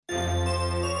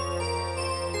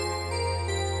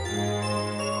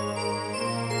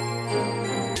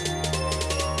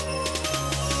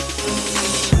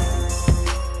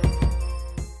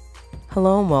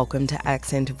Hello and welcome to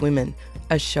Accent of Women,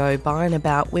 a show by and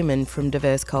about women from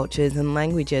diverse cultures and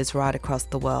languages right across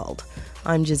the world.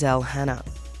 I'm Giselle Hanna.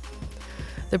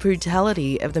 The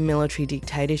brutality of the military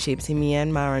dictatorships in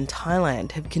Myanmar and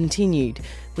Thailand have continued,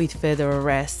 with further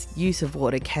arrests, use of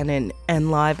water cannon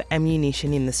and live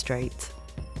ammunition in the streets.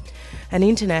 An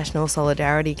international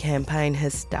solidarity campaign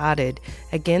has started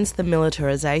against the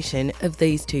militarisation of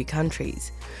these two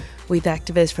countries, with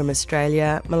activists from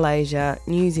Australia, Malaysia,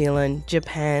 New Zealand,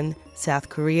 Japan, South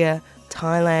Korea,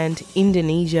 Thailand,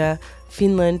 Indonesia,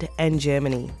 Finland and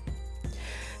Germany.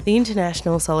 The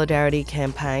International Solidarity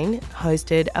Campaign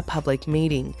hosted a public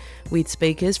meeting with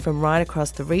speakers from right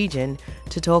across the region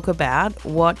to talk about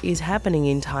what is happening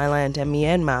in Thailand and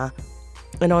Myanmar.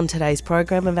 And on today's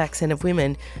program of Accent of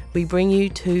Women, we bring you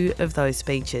two of those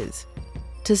speeches.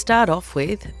 To start off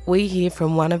with, we hear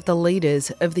from one of the leaders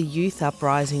of the youth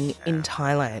uprising in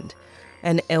Thailand.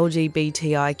 An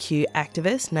LGBTIQ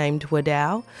activist named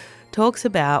Wadao talks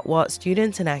about what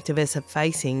students and activists are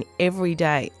facing every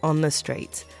day on the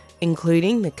streets,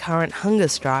 including the current hunger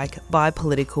strike by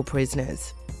political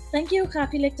prisoners. Thank you ค่ะ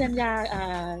พี่เล็กจันยา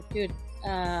Good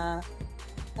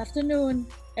afternoon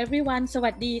everyone ส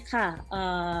วัสดีค่ะ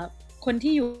คน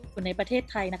ที่อยู่ในประเทศ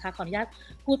ไทยนะคะขออนุญาต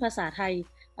พูดภาษาไทย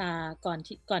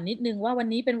ก่อนนิดนึงว่าวัน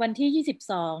นี้เป็นวันที่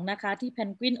22นะคะที่เพน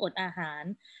กวินอดอาหาร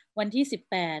วันที่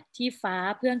18ที่ฟ้า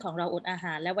เพื่อนของเราอดอาห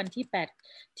ารและวันที่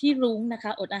8ที่รุ้งนะค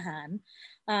ะอดอาหาร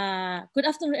Good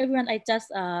afternoon everyone I just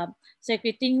say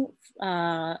greeting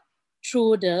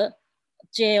through the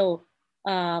jail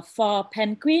for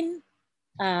Penguin,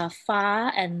 Fa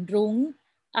and Rung,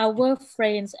 our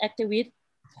friends activists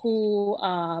who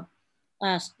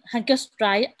hunger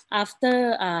strike after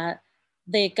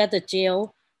they got the jail.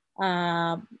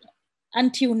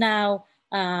 Until now,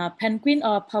 Penguin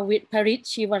or Parit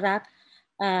Chivarak,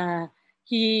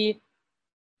 he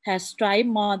has strike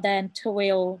more than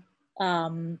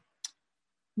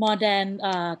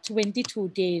 22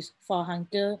 days for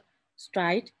hunger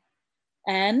strike.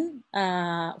 And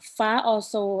Fa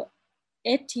also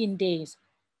 18 days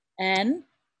and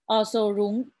also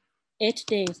Rung 8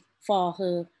 days for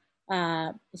her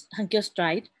hunger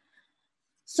strike.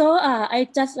 So I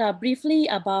just briefly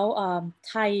about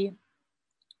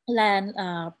Thailand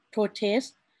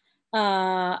protest.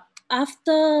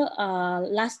 After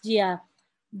last year,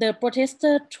 the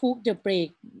protesters took the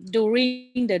break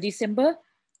during the December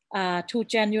to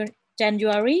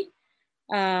January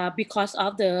because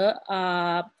of the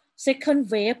second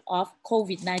wave of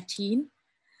COVID-19.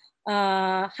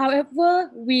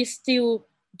 However, we still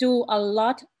do a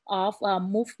lot of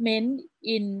movement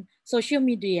in social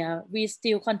media. We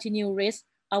still continue raise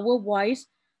our voice,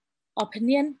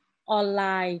 opinion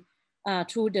online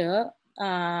through the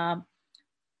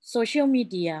social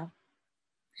media.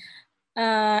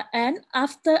 And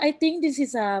after, I think this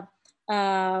is a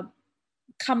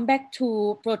come back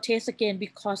to protest again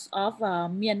because of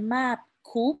Myanmar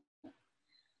coup.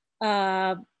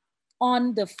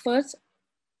 On the 1st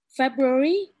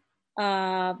February,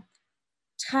 Thai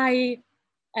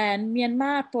and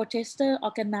Myanmar protesters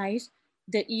organized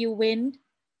the event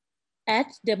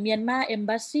at the Myanmar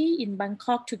embassy in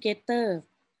Bangkok together.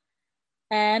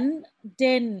 And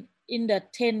then in the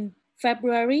 10th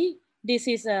February, this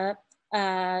is a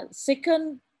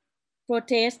second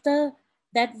protester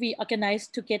that we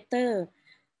organized together.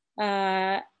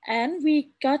 And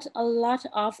we got a lot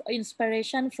of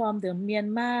inspiration from the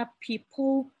Myanmar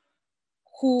people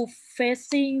who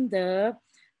facing the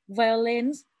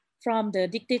violence from the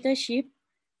dictatorship.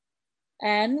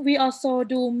 And we also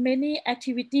do many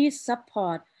activities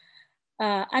support.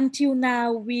 Until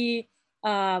now, we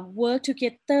work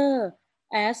together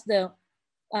as the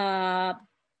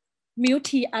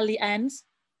multi-alliance,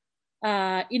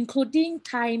 including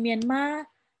Thai, Myanmar,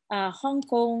 Hong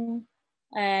Kong,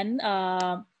 and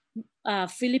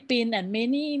Philippines, and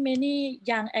many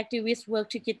young activists work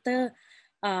together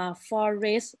for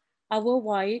raise our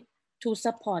voice to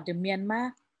support the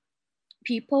Myanmar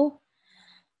people.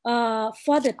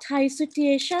 For the Thai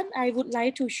situation, I would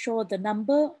like to show the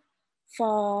number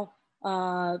for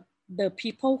the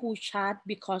people who charged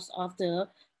because of the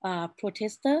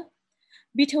protester.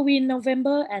 Between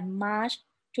November and March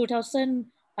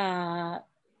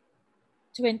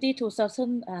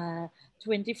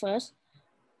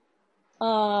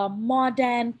 2021, more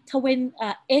than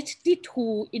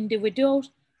 82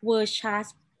 individuals were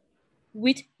charged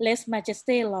with lèse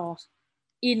majesté laws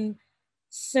in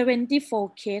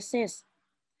 74 cases.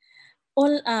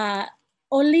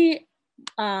 Only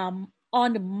on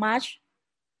March,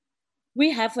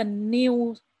 we have a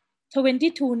new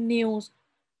 22 new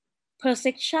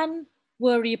persecution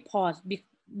were reported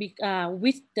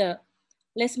with the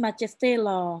lèse majesté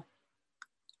law.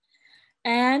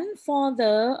 And for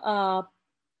the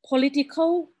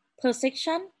political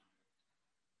persecution,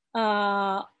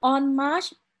 on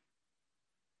March,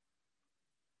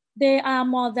 there are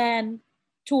more than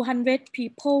 200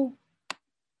 people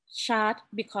charged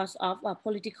because of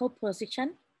political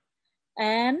persecution.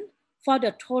 And for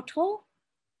the total,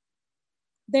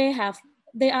 there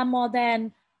are more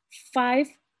than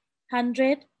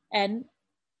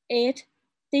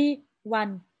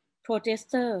 581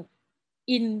 protesters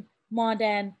in more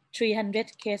than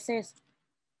 300 cases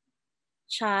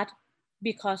charged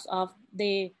because of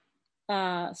they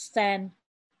stand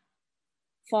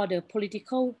for the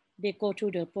political, they go to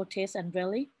the protest and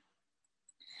rally.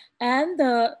 And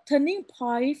the turning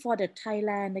point for the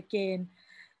Thailand again,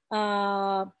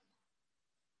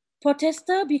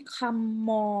 protesters become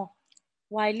more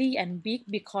widely and big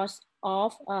because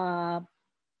of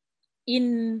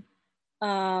in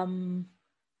 7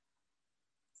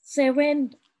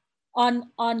 on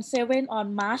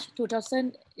March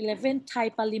 2011, Thai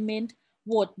Parliament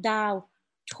voted down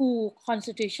 2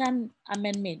 constitution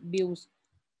amendment bills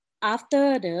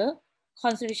after the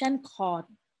Constitution Court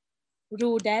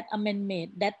ruled that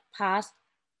amendment that passed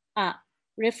a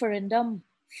referendum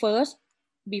first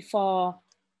before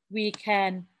we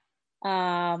can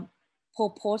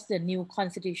propose the new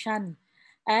constitution.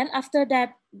 And after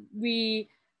that, we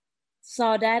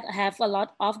saw that have a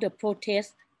lot of the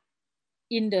protests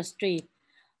in the street.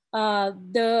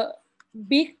 The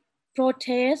big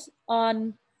protest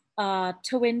on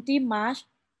 20 March,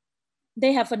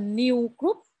 they have a new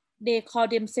group. They call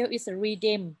themselves is a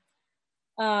Redeem.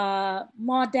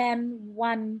 More than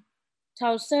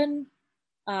 1,000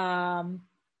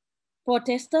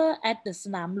 protesters at the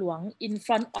Sanam Luang in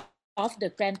front of the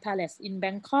Grand Palace in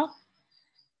Bangkok.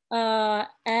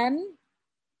 And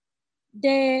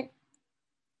they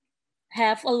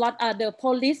have a lot of the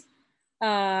police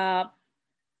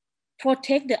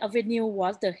protect the avenue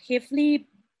was the heavily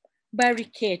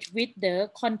barricade with the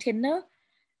container,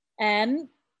 and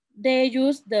they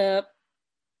use the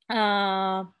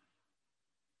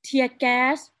tear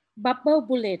gas, bubble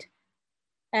bullet,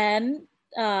 and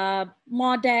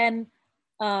more than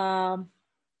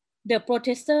the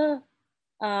protester,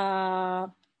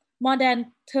 more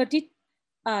than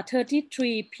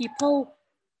 33 people,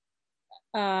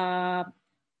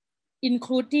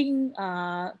 including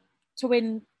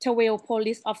 12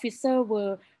 police officers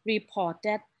were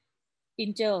reported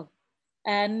injured,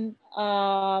 and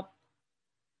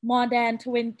more than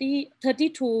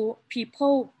 32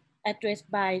 people addressed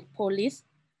by police.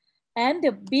 And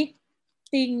the big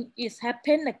thing is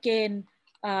happened again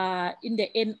in the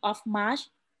end of March.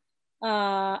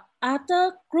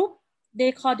 Other group,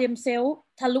 they call themselves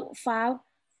Thalu Phao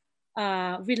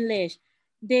village.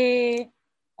 They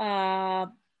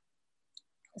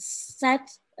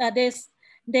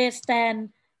they stand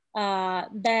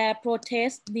their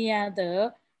protest near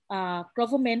the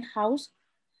government house.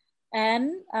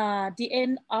 And the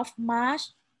end of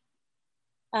March,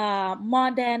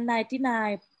 more than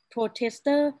 99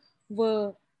 protesters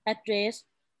were addressed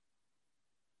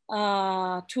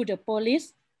to the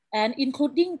police, and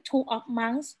including 2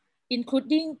 monks,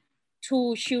 including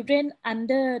 2 children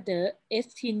under the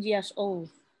 18 years old.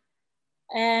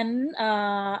 And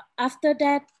after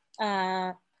that,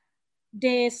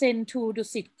 they sent to the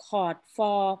Dusit court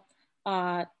for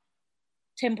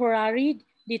temporary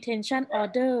detention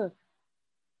order.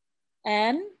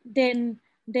 And then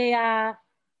they are,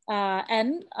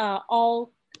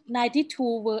 all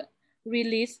 92 were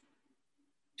released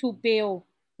to bail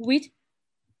with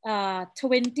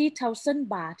 20,000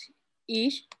 baht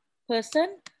each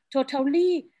person.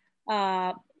 Totally,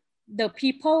 the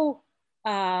people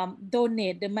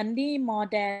donate the money more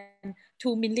than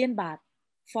 2 million baht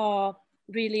for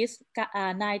release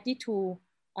 92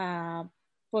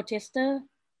 protesters.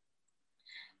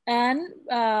 And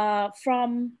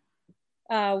from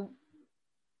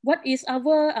what is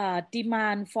our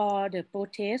demand for the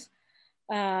protest?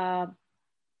 The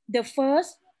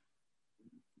first,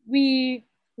 we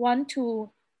want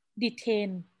to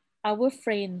detain our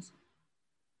friends.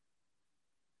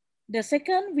 The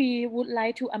second, we would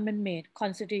like to amend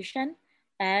constitution.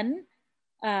 And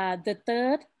the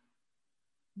third,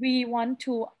 we want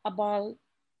to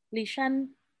abolition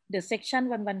the section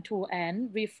 112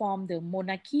 and reform the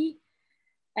monarchy.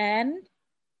 And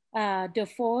the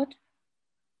fourth,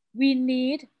 we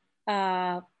need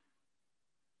Prime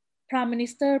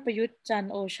Minister Prayut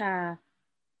Chan-o-cha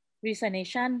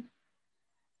resignation.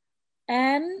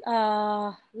 And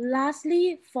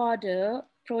lastly, for the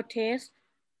protest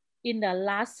in the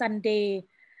last Sunday,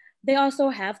 They also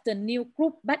have the new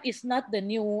group, but it's not the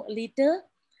new leader.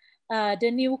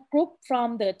 The new group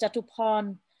from the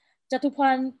Jatuporn.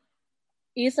 Jatuporn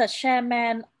is a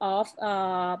chairman of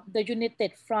the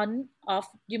United Front of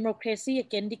Democracy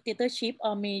Against Dictatorship,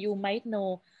 or you might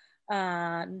know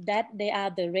that they are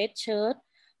the red shirt.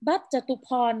 But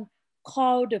Jatuporn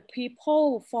called the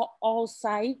people for all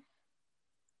sides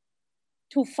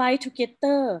to fight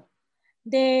together.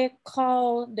 They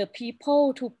call the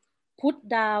people to put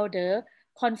down the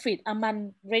conflict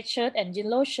among red shirt and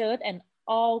yellow shirt and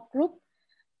all group,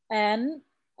 and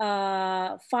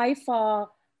fight for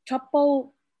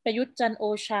topple Prayut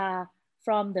Chan-o-cha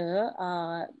from the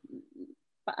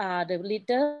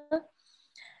leader,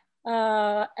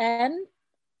 and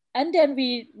then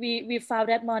we found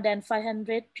that more than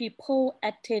 500 people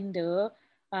attend the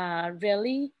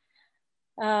rally,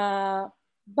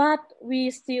 but we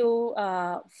still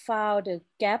found a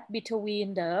gap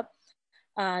between the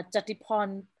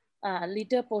Jatiporn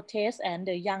leader protest and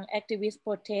the young activist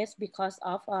protest, because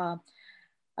of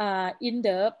in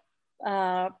the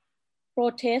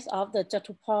protest of the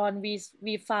Jatuporn, we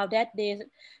found that the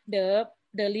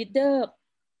leader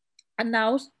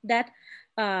announced that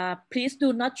please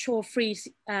do not show three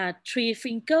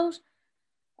fingers.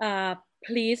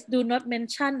 Please do not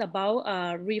mention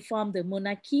about reform the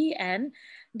monarchy, and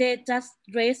they just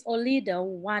raise only the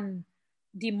one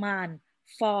demand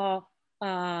for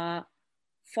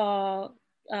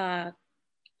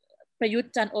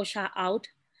Prayut Chan-o-cha out.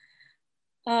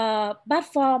 But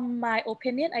from my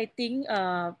opinion, I think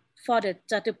for the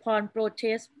Jatuporn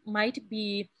protest might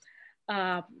be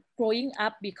growing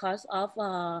up because of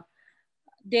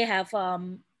they have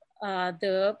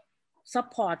the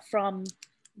support from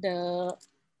the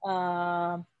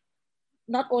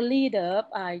not only the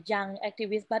young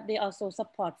activists, but they also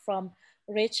support from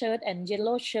red shirt and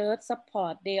yellow shirt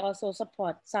support. They also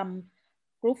support some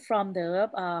group from the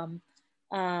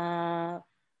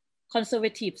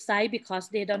conservative side, because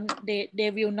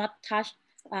they will not touch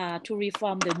to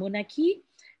reform the monarchy,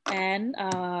 and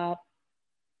I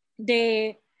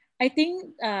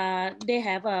think they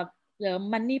have the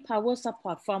money power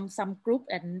support from some group,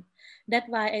 and that's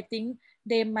why I think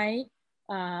they might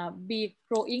be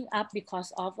growing up,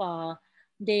 because of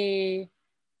they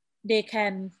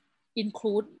can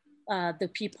include the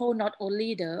people, not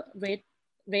only the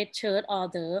red shirt or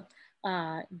the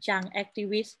young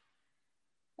activists.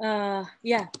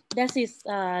 Yeah, that is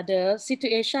the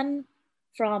situation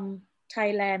from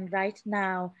Thailand right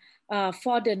now.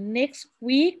 For the next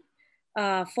week,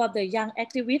 for the young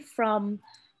activists from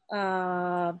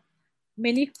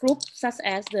many groups, such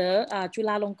as the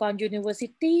Chulalongkorn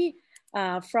University,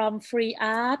 from Free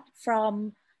Art,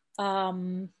 from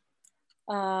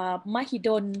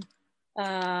Mahidol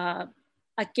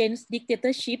against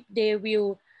dictatorship, they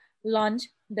will launch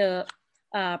the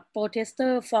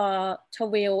protester for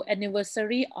 12th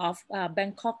anniversary of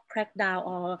Bangkok crackdown,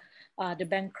 or the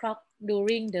Bangkok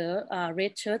during the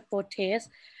red shirt protest.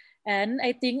 And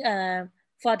I think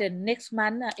for the next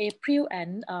month, April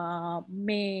and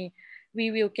May,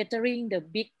 we will gathering the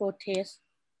big protest.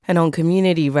 And on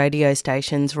community radio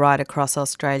stations right across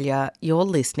Australia, you're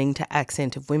listening to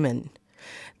Accent of Women.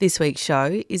 This week's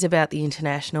show is about the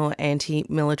International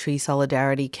Anti-Military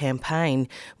Solidarity Campaign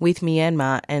with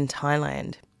Myanmar and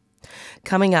Thailand.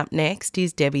 Coming up next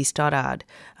is Debbie Stoddard,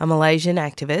 a Malaysian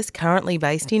activist currently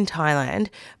based in Thailand,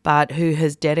 but who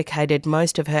has dedicated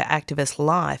most of her activist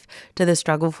life to the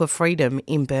struggle for freedom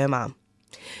in Burma.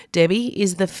 Debbie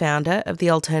is the founder of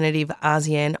the alternative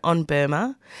ASEAN on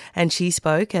Burma, and she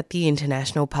spoke at the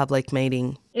international public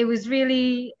meeting. It was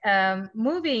really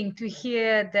moving to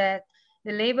hear that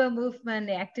the labour movement,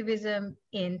 the activism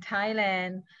in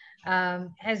Thailand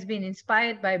has been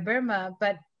inspired by Burma,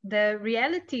 but the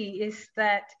reality is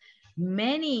that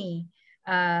many,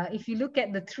 if you look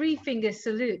at the three-finger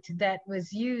salute that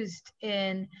was used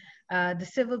in the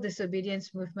civil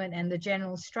disobedience movement and the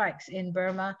general strikes in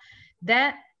Burma,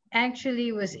 that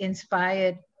actually was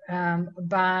inspired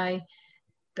by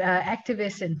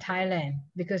activists in Thailand,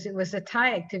 because it was the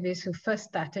Thai activists who first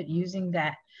started using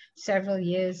that several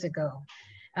years ago.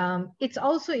 It's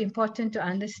also important to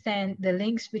understand the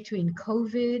links between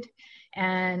COVID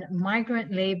and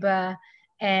migrant labor,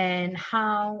 and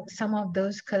how some of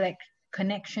those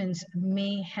connections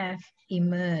may have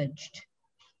emerged.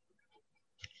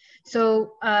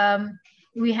 So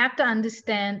we have to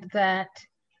understand that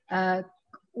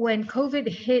when COVID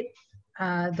hit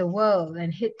the world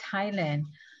and hit Thailand,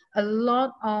 a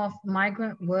lot of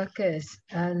migrant workers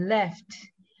left.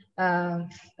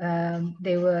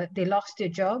 They lost their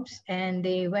jobs, and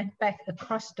they went back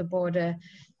across the border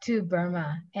to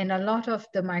Burma. And a lot of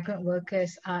the migrant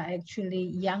workers are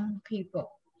actually young people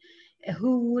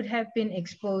who would have been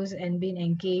exposed and been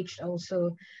engaged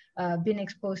also, been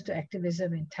exposed to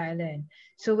activism in Thailand.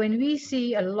 So when we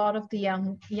see a lot of the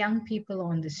young people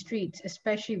on the streets,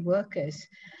 especially workers,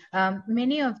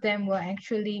 many of them were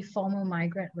actually former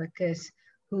migrant workers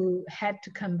who had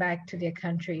to come back to their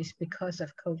countries because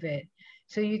of COVID.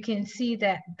 So you can see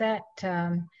that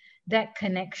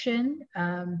connection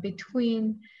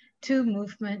between two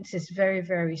movements is very,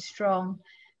 very strong.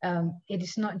 It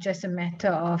is not just a matter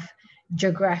of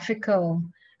geographical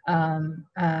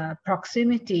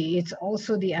proximity. It's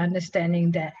also the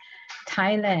understanding that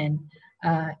Thailand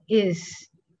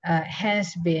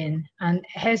has been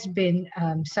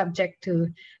subject to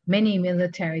many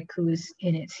military coups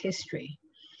in its history.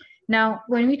 Now,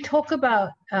 when we talk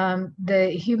about the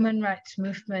human rights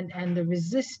movement and the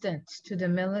resistance to the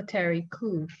military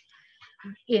coup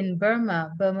in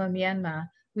Burma, Myanmar,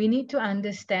 we need to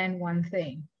understand one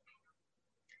thing.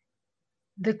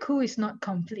 The coup is not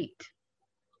complete.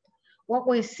 What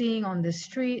we're seeing on the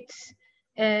streets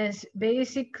is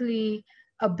basically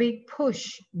a big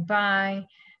push by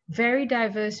very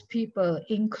diverse people,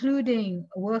 including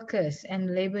workers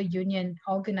and labor union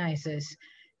organizers,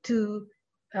 to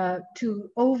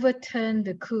overturn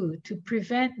the coup, to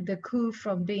prevent the coup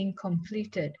from being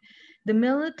completed. The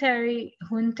military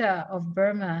junta of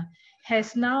Burma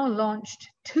has now launched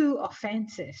two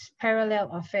offensives,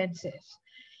 parallel offensives.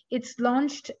 It's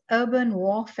launched urban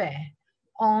warfare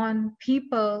on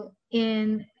people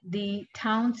in the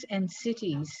towns and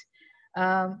cities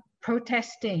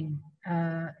protesting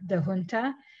the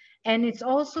junta, and it's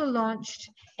also launched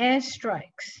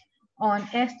airstrikes on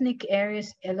ethnic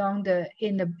areas along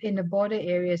in the border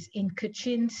areas in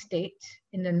Kachin State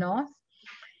in the north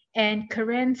and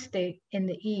Karen State in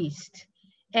the east.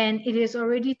 And it has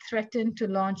already threatened to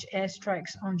launch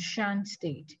airstrikes on Shan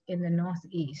State in the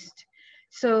northeast.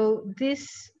 So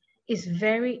this is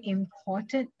very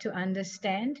important to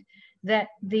understand, that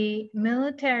the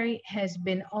military has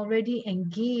been already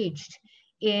engaged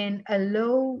in a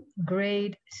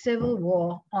low-grade civil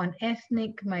war on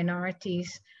ethnic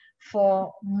minorities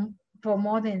for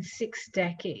more than 6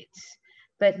 decades.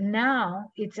 But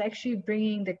now it's actually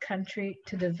bringing the country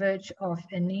to the verge of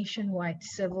a nationwide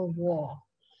civil war.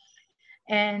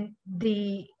 And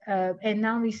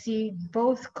now we see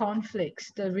both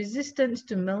conflicts, the resistance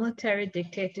to military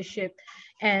dictatorship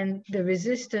and the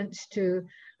resistance to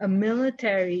a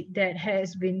military that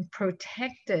has been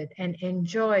protected and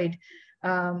enjoyed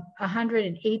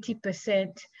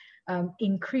 180%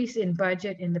 increase in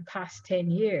budget in the past 10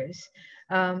 years.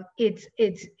 We're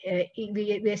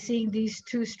seeing these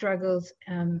two struggles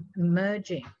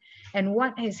merging. And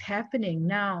what is happening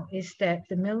now is that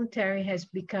the military has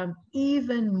become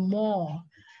even more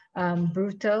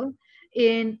brutal.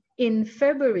 In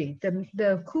February,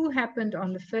 the coup happened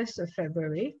on the 1st of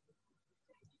February.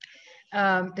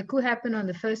 The coup happened on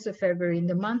the 1st of February. In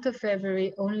the month of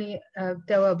February, only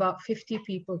there were about 50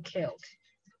 people killed.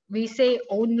 We say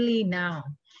only now,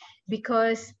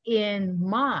 because in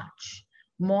March,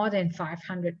 more than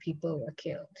 500 people were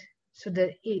killed. So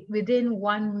within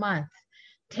 1 month,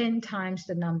 10 times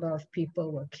the number of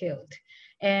people were killed.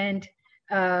 And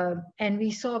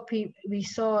we saw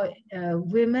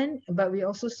women, but we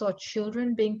also saw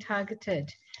children being targeted.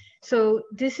 So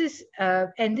this is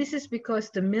because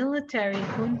the military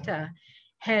junta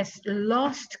has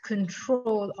lost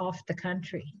control of the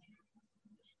country.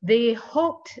 They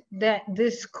hoped that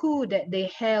this coup that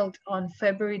they held on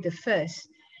February the 1st,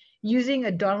 using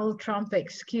a Donald Trump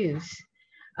excuse,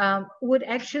 would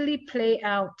actually play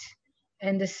out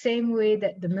in the same way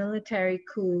that the military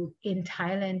coup in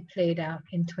Thailand played out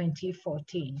in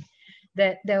 2014.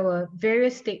 That there were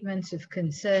various statements of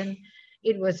concern.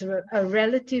 It was a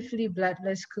relatively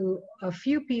bloodless coup. A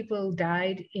few people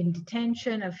died in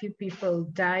detention, a few people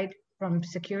died from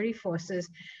security forces,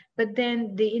 but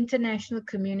then the international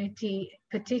community,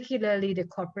 particularly the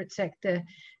corporate sector,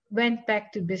 went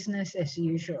back to business as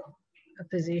usual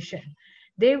position.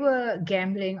 They were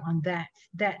gambling on that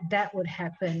would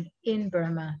happen in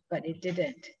Burma, but it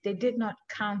didn't. They did not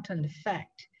count on the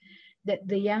fact that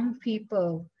the young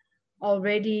people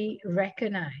already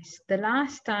recognized. The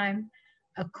last time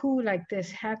a coup like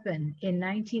this happened in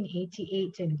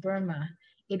 1988 in Burma,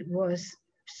 it was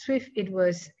swift, it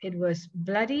was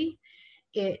bloody.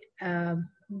 We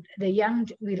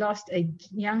lost a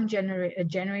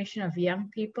generation of young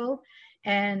people,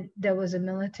 and there was a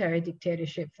military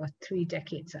dictatorship for 3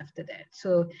 decades after that.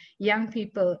 So young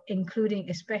people, including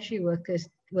especially workers,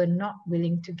 were not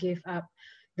willing to give up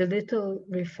the little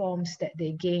reforms that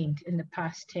they gained in the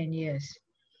past 10 years.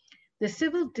 The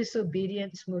civil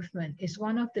disobedience movement is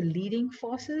one of the leading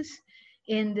forces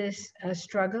in this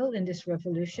struggle, in this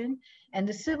revolution. And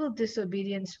the civil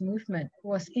disobedience movement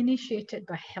was initiated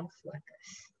by health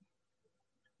workers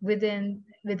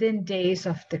within days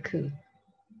of the coup.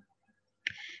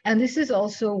 And this is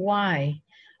also why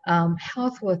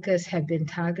health workers have been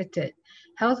targeted.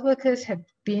 Health workers have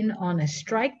been on a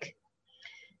strike.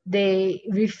 They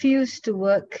refuse to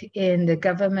work in the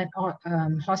government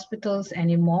hospitals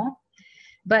anymore,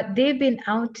 but they've been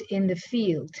out in the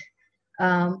field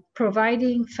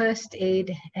providing first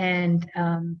aid and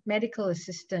medical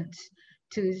assistance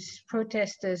to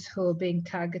protesters who are being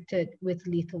targeted with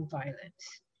lethal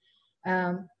violence.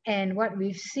 And what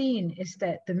we've seen is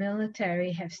that the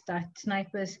military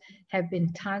snipers have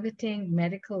been targeting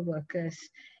medical workers,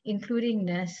 including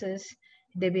nurses.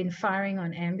 They've been firing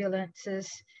on ambulances,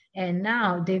 and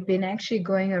now they've been actually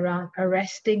going around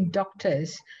arresting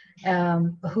doctors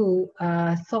who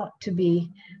are thought to be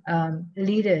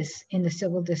leaders in the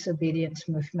civil disobedience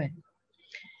movement.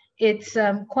 It's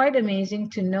quite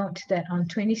amazing to note that on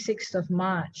 26th of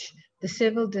March, the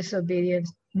civil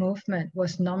disobedience movement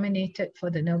was nominated for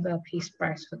the Nobel Peace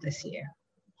Prize for this year.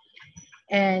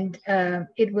 And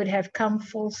it would have come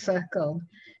full circle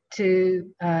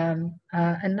to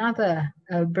another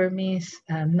Burmese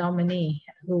nominee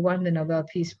who won the Nobel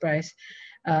Peace Prize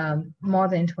more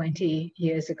than 20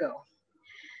 years ago.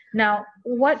 Now,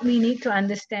 what we need to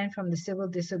understand from the civil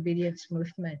disobedience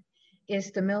movement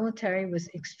is the military was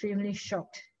extremely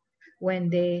shocked when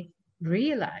they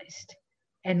realized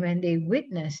and when they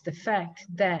witnessed the fact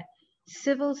that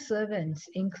civil servants,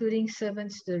 including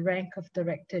servants to the rank of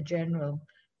Director General,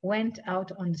 went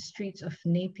out on the streets of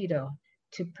Naypyidaw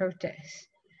to protest.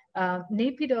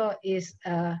 Naypyidaw is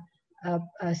a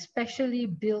specially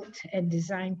built and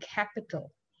designed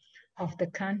capital of the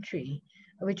country,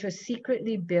 which was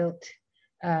secretly built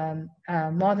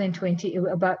more than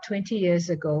about 20 years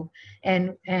ago,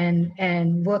 and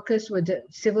workers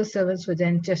civil servants were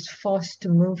then just forced to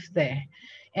move there,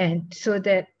 and so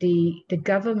that the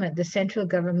government, the central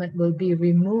government, will be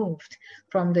removed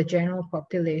from the general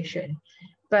population.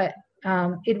 But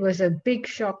it was a big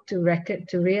shock to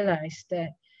realize that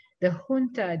the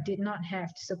junta did not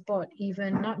have support,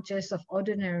 even not just of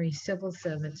ordinary civil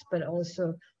servants, but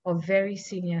also of very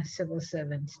senior civil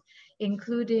servants,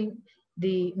 including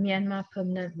the Myanmar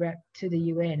permanent rep to the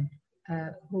UN,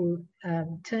 who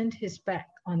turned his back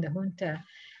on the junta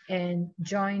and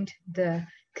joined the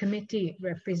committee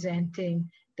representing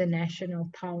the National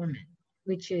Parliament,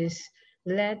 which is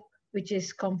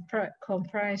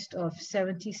comprised of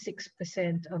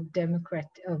 76%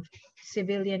 of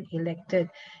civilian elected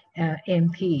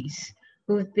MPs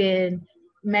who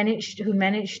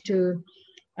managed to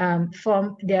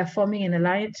they are forming an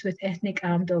alliance with ethnic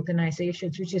armed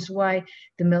organizations, which is why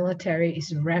the military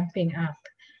is ramping up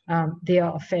their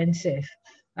offensive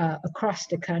across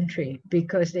the country,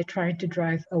 because they're trying to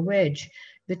drive a wedge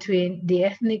between the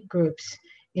ethnic groups,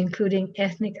 including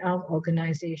ethnic armed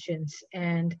organizations,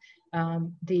 and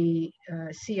the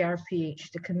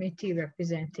CRPH, the committee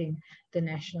representing the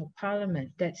National Parliament,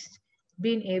 that's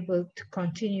been able to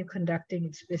continue conducting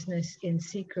its business in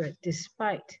secret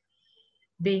despite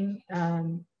being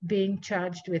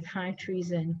charged with high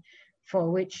treason,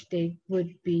 for which they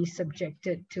would be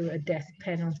subjected to a death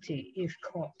penalty if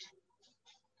caught.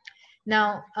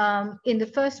 Now, in the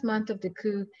first month of the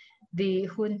coup, the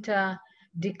junta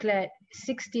declared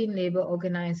 16 labor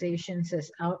organizations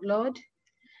as outlawed.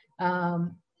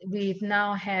 We've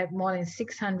now had more than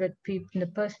 600 people in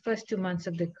the first 2 months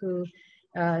of the coup.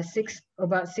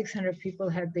 About 600 people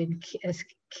have been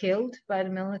killed by the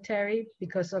military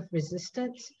because of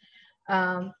resistance.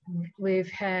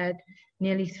 We've had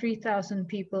nearly 3,000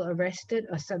 people arrested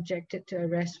or subjected to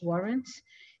arrest warrants,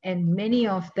 and many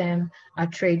of them are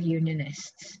trade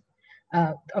unionists.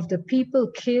 Of the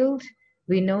people killed,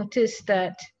 we noticed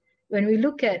that when we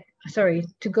look at,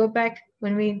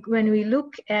 when we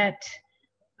look at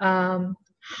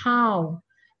how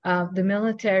the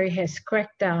military has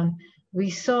cracked down, we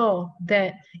saw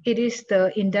that it is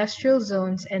the industrial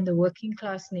zones and the working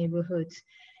class neighborhoods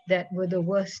that were the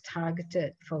worst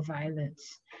targeted for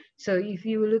violence. So if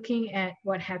you were looking at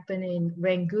what happened in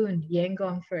Rangoon,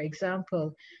 Yangon, for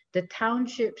example, the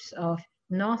townships of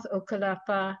North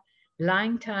Okalapa,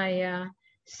 Laing Thaya,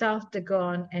 South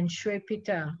Dagon, and Shui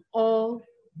Pita, all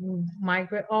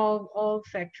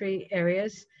factory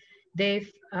areas,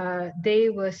 they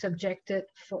were subjected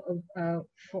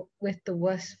with the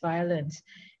worst violence,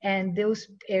 and those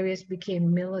areas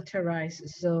became militarized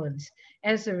zones.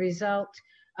 As a result,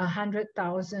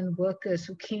 100,000 workers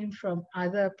who came from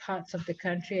other parts of the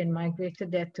country and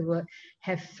migrated there to work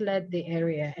have fled the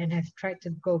area and have tried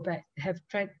to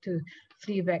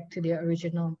flee back to their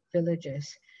original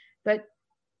villages. But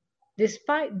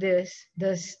despite this,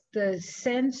 the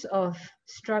sense of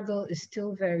struggle is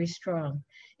still very strong.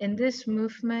 In this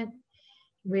movement,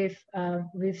 we've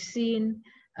seen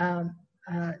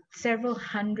several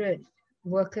hundred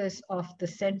workers of the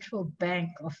Central Bank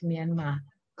of Myanmar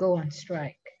go on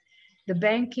strike. The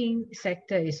banking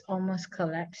sector is almost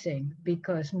collapsing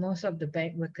because most of the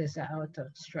bank workers are out on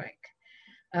strike.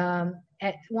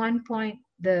 At one point,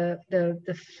 the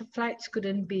flights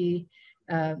couldn't be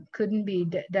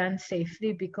done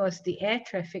safely because the air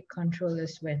traffic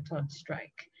controllers went on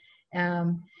strike.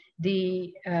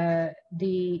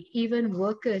 Even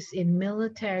workers in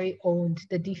military-owned,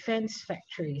 the defense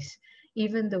factories,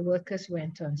 even the workers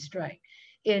went on strike.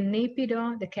 In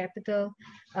Naypyidaw, the capital,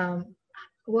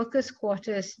 workers'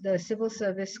 quarters, the civil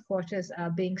service quarters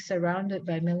are being surrounded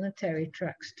by military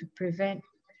trucks to prevent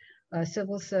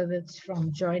civil servants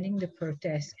from joining the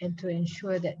protest and to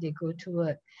ensure that they go to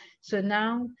work. So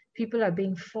now people are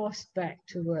being forced back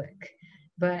to work,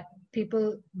 but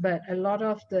a lot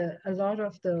of the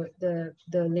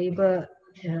labor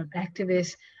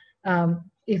activists,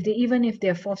 even if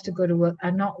they're forced to go to work,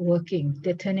 are not working.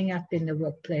 They're turning up in the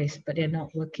workplace, but they're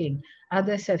not working.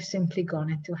 Others have simply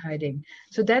gone into hiding.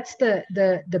 So that's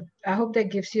I hope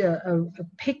that gives you a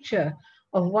picture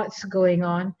of what's going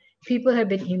on. People have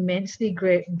been immensely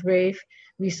brave.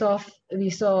 We saw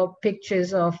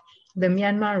pictures of the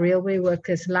Myanmar railway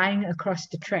workers lying across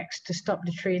the tracks to stop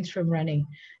the trains from running.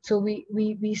 So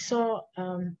we saw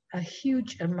a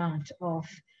huge amount of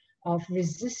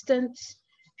resistance,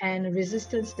 and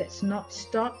resistance that's not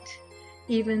stopped,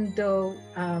 even though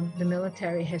the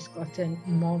military has gotten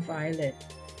more violent.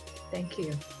 Thank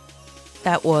you.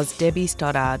 That was Debbie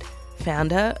Stoddard,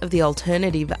 founder of the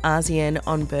Alternative ASEAN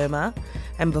on Burma,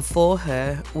 and before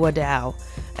her, Wadao,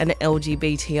 an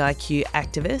LGBTIQ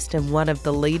activist and one of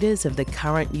the leaders of the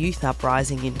current youth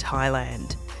uprising in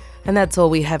Thailand. And that's all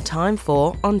we have time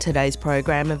for on today's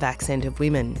program of Accent of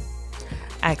Women.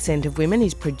 Accent of Women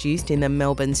is produced in the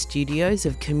Melbourne studios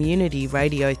of Community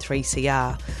Radio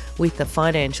 3CR with the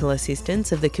financial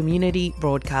assistance of the Community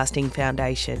Broadcasting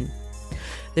Foundation.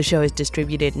 The show is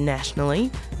distributed nationally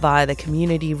via the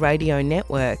Community Radio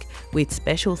Network with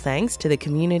special thanks to the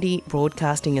Community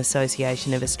Broadcasting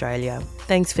Association of Australia.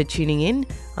 Thanks for tuning in.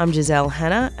 I'm Giselle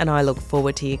Hanna and I look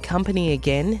forward to your company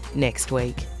again next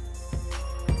week.